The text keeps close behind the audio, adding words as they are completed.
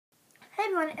Hey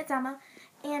everyone, it's Emma,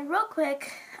 and real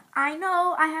quick, I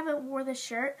know I haven't wore this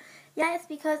shirt. Yeah, it's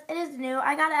because it is new.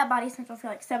 I got it at Body Central for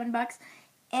like $7,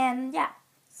 and yeah,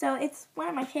 so it's one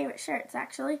of my favorite shirts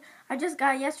actually. I just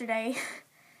got it yesterday,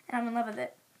 and I'm in love with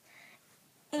it.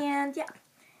 And yeah,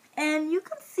 and you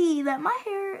can see that my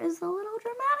hair is a little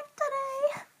dramatic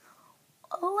today.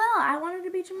 Oh well, I wanted to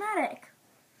be dramatic.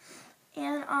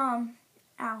 And ow,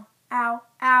 ow,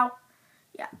 ow,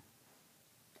 yeah,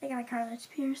 I got my cartilage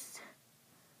pierced.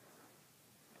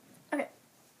 Okay,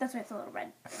 that's why it's a little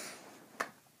red.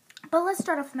 But let's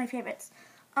start off with my favorites.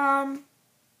 We'll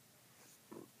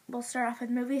start off with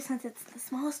movies since it's the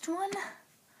smallest one.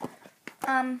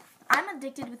 I'm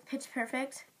addicted with Pitch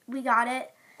Perfect. We got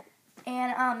it,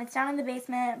 and it's down in the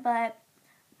basement, but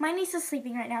my niece is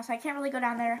sleeping right now, so I can't really go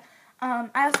down there. I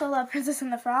also love Princess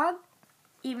and the Frog,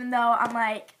 even though I'm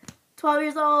like 12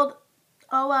 years old.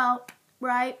 Oh well,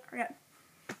 right? Okay.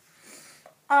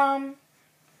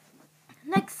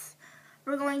 Next,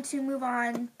 we're going to move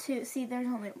on to, there's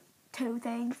only two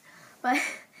things, but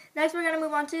next we're going to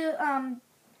move on to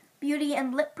beauty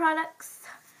and lip products.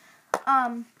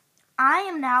 I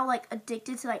am now like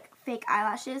addicted to like fake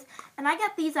eyelashes, and I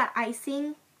got these at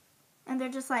Icing, and they're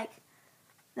just like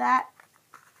that.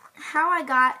 How I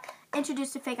got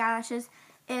introduced to fake eyelashes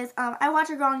is I watch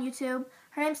a girl on YouTube.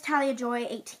 Her name's Talia Joy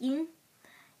 18,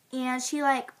 and she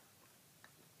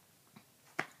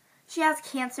has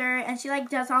cancer, and she like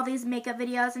does all these makeup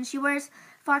videos, and she wears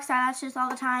fox eyelashes all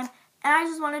the time, and I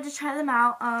just wanted to try them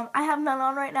out. I have none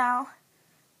on right now,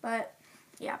 but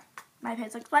yeah, my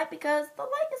face looks white because the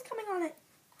light is coming on it.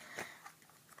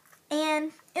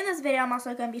 And in this video, I'm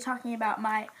also going to be talking about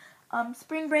my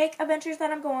spring break adventures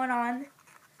that I'm going on,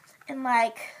 and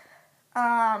like,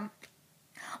 well,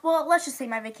 let's just say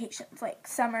my vacations, like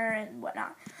summer and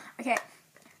whatnot. Okay,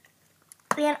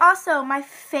 and also my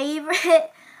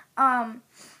favorite eyelash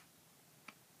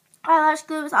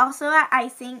glue is also at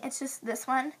Icing. It's just this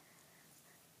one,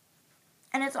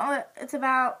 and it's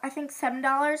about, I think,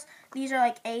 $7. These are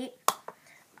like $8.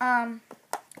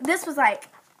 This was like,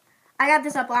 I got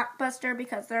this at Blockbuster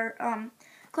because they're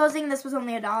closing. This was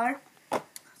only $1.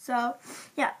 So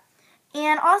yeah,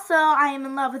 and also I am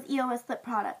in love with EOS lip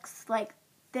products like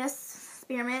this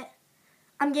spearmint.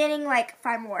 I'm getting like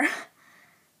 5 more.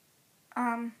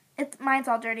 Mine's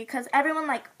all dirty because everyone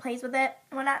like plays with it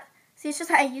and whatnot. See, it's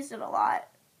just I used it a lot.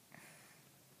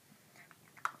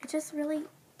 It just really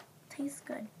tastes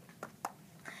good.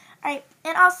 Alright,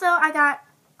 and also I got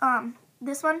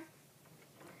this one.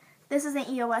 This isn't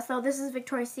EOS though. This is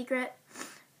Victoria's Secret.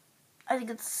 As you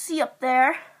can see up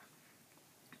there,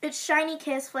 it's Shiny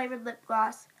Kiss flavored lip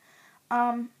gloss.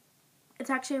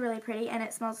 It's actually really pretty and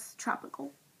it smells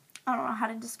tropical. I don't know how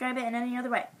to describe it in any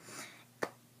other way.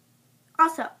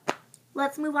 Also,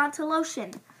 let's move on to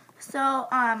lotion. So,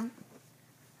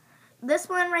 this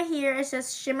one right here is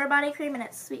just Shimmer Body Cream, and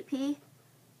it's Sweet Pea.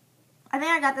 I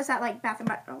think I got this at like Bath and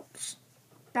Body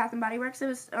Works. It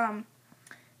was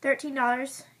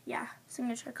 $13. Yeah,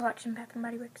 Signature Collection Bath and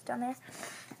Body Works down there.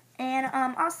 And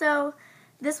also,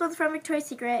 this one's from Victoria's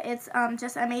Secret. It's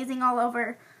just amazing all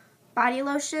over body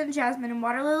lotion. Jasmine and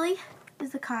Water Lily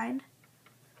is the kind.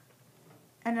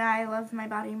 And I love my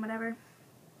body and whatever.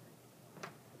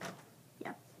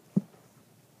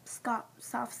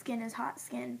 Soft skin is hot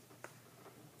skin.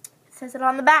 It says it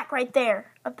on the back right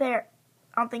there, up there.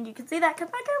 I don't think you can see that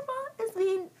because my camera is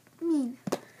being mean.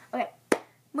 Okay,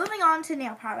 moving on to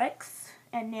nail products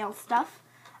and nail stuff.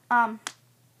 My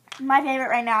favorite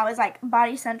right now is like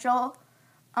Body Central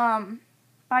nail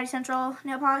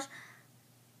polish.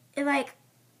 It like,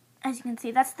 as you can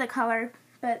see, that's the color,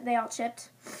 but they all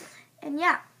chipped. And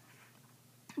yeah,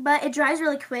 but it dries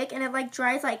really quick, and it like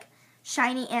dries like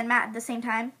shiny and matte at the same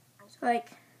time.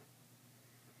 Like,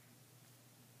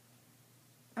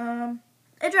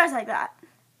 it dries like that.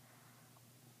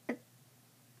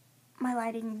 My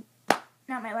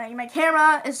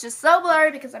camera is just so blurry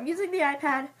because I'm using the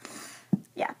iPad.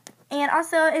 Yeah. And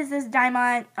also is this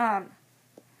Diamond,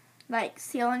 like,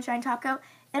 seal and shine top coat.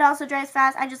 It also dries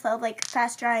fast. I just love, like,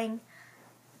 fast drying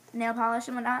nail polish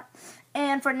and whatnot.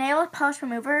 And for nail polish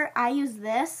remover, I use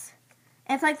this.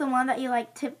 It's like the one that you,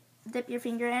 like, dip your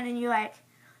finger in and you, like,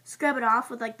 scrub it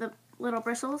off with like the little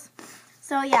bristles.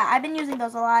 So yeah, I've been using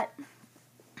those a lot,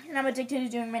 and I'm addicted to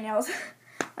doing my nails.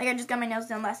 Like, I just got my nails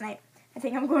done last night. I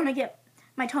think I'm going to get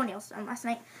my toenails done last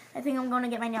night. I think I'm going to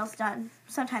get my nails done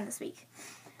sometime this week.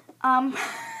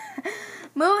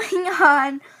 Moving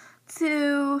on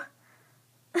to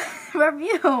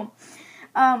review. All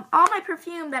my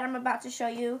perfume that I'm about to show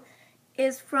you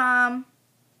is from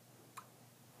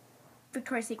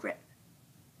Victoria's Secret.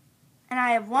 And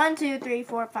I have 1, 2, 3,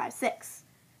 4, 5, 6.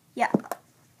 Yeah.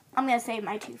 I'm going to save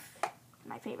my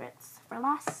favorites for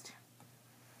last.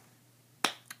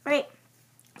 Great.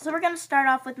 So we're going to start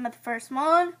off with my first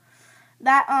one.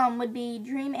 That would be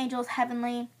Dream Angels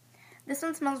Heavenly. This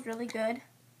one smells really good.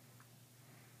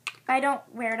 I don't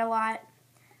wear it a lot,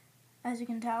 as you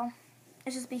can tell.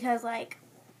 It's just because, like,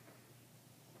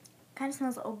 kind of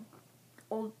smells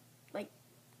old, like,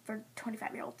 for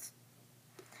 25-year-olds.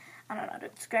 I don't know how to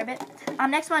describe it.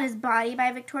 Next one is Body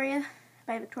by Victoria.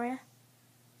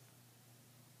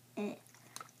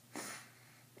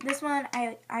 This one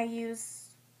I use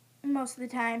most of the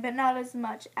time, but not as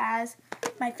much as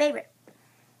my favorite.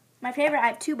 My favorite I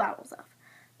have 2 bottles of.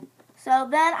 So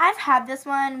then I've had this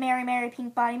one, Mary Mary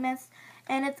Pink Body Mist,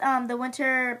 and it's the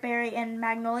Winter Berry and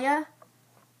Magnolia.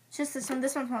 It's just this one.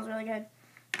 This one smells really good.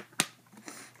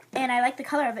 And I like the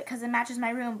color of it because it matches my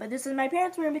room. But this is my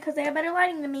parents' room because they have better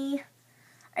lighting than me.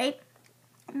 Right?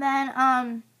 And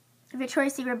then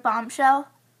Victoria's Secret Bombshell.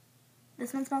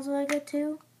 This one smells really good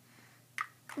too.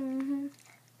 And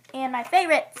my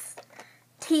favorites,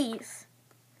 teas.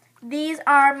 These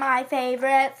are my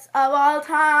favorites of all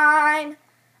time.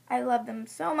 I love them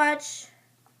so much.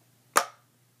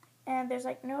 And there's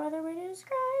like no other way to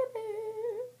describe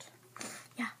it.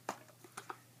 Yeah.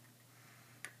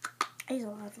 I use a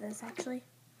lot of this actually.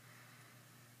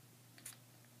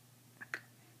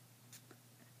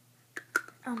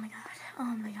 Oh my god. Oh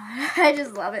my god. I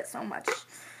just love it so much.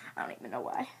 I don't even know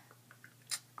why.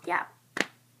 Yeah.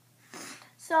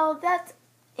 So that's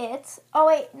it. Oh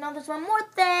wait, no, there's one more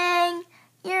thing.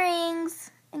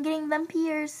 Earrings. And getting them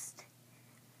pierced.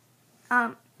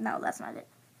 No, that's not it.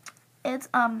 It's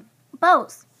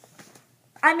bows.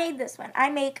 I made this one. I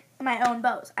make my own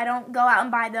bows. I don't go out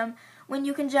and buy them when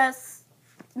you can just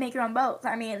make your own bows.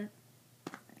 I mean,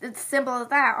 it's simple as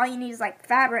that. All you need is like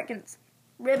fabric and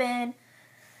ribbon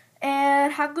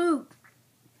and hot glue.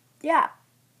 Yeah.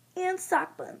 And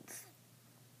sock buns.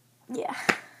 Yeah.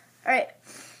 Alright.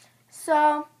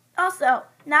 So, also,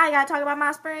 now I gotta talk about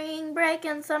my spring break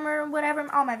and summer, whatever,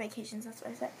 all my vacations, that's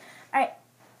what I said. Alright.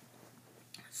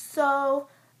 So,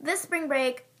 this spring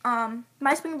break,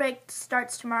 my spring break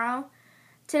starts tomorrow.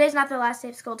 Today's not the last day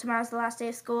of school. Tomorrow's the last day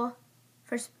of school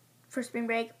for spring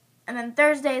break. And then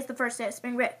Thursday is the first day of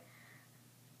spring break.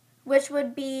 Which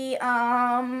would be,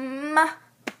 what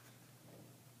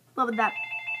would that,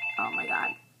 oh my god.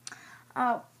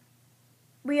 Oh,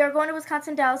 we are going to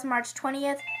Wisconsin Dells March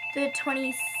 20th to the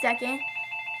 22nd.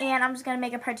 And I'm just going to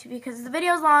make a part 2 because the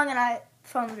video is long and my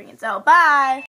phone's ringing. So, bye!